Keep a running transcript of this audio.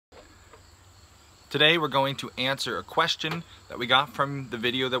Today we're going to answer a question that we got from the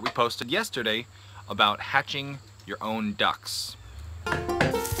video that we posted yesterday about hatching your own ducks.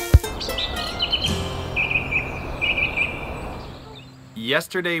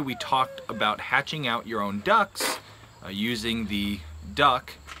 Yesterday we talked about hatching out your own ducks using the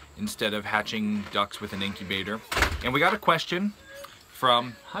duck instead of hatching ducks with an incubator. And we got a question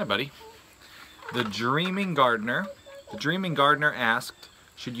from, hi buddy, the Dreaming Gardener. The Dreaming Gardener asked,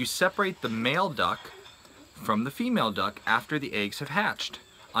 should you separate the male duck from the female duck after the eggs have hatched?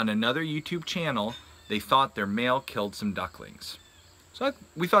 On another YouTube channel, they thought their male killed some ducklings. So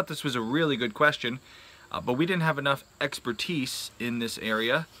we thought this was a really good question, but we didn't have enough expertise in this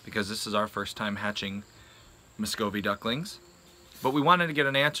area because this is our first time hatching Muscovy ducklings. But we wanted to get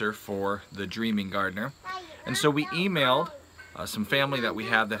an answer for the Dreaming Gardener. And so we emailed some family that we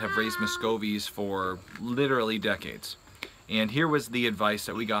have that have raised Muscovies for literally decades. And here was the advice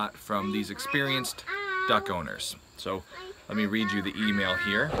that we got from these experienced duck owners. So let me read you the email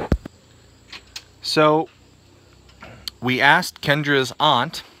here. So we asked Kendra's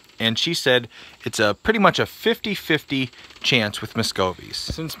aunt, and she said it's pretty much a 50-50 chance with Muscovies.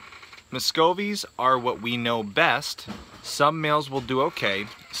 Since Muscovies are what we know best, some males will do okay,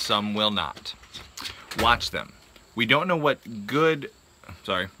 some will not. Watch them. We don't know what good,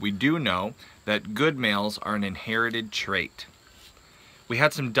 we do know that good males are an inherited trait. We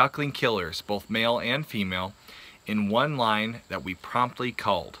had some duckling killers, both male and female, in one line that we promptly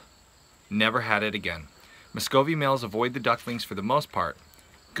culled. Never had it again. Muscovy males avoid the ducklings for the most part.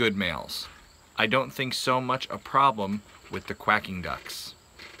 Good males. I don't think so much a problem with the quacking ducks.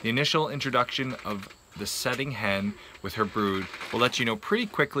 The initial introduction of the setting hen with her brood will let you know pretty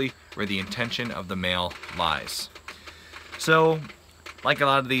quickly where the intention of the male lies. So, like a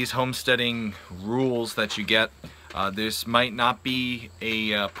lot of these homesteading rules that you get, this might not be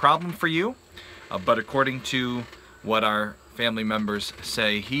a problem for you, but according to what our family members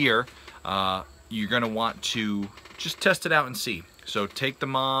say here, you're going to want to just test it out and see. So take the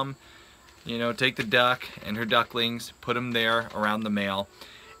mom, take the duck and her ducklings, put them there around the male,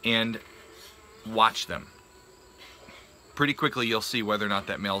 and watch them. Pretty quickly you'll see whether or not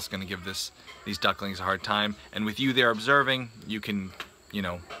that male is going to give these ducklings a hard time. And with you there observing, you can,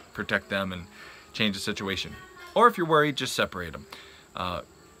 protect them and change the situation. Or if you're worried, just separate them.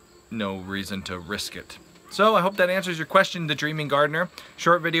 No reason to risk it. So I hope that answers your question, the Dreaming Gardener.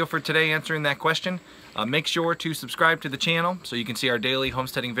 Short video for today answering that question. Make sure to subscribe to the channel so you can see our daily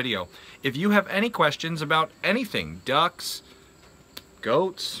homesteading video. If you have any questions about anything, ducks,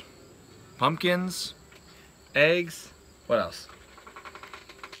 goats, pumpkins, eggs, what else?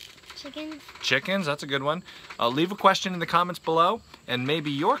 Chickens. Chickens, that's a good one. Leave a question in the comments below, and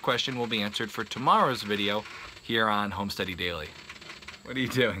maybe your question will be answered for tomorrow's video here on Homesteady Daily. What are you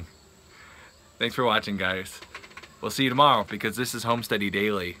doing? Thanks for watching, guys. We'll see you tomorrow because this is Homesteady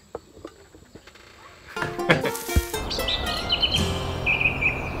Daily.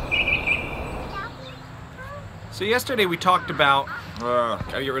 So yesterday we talked about,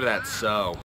 gotta get rid of that so.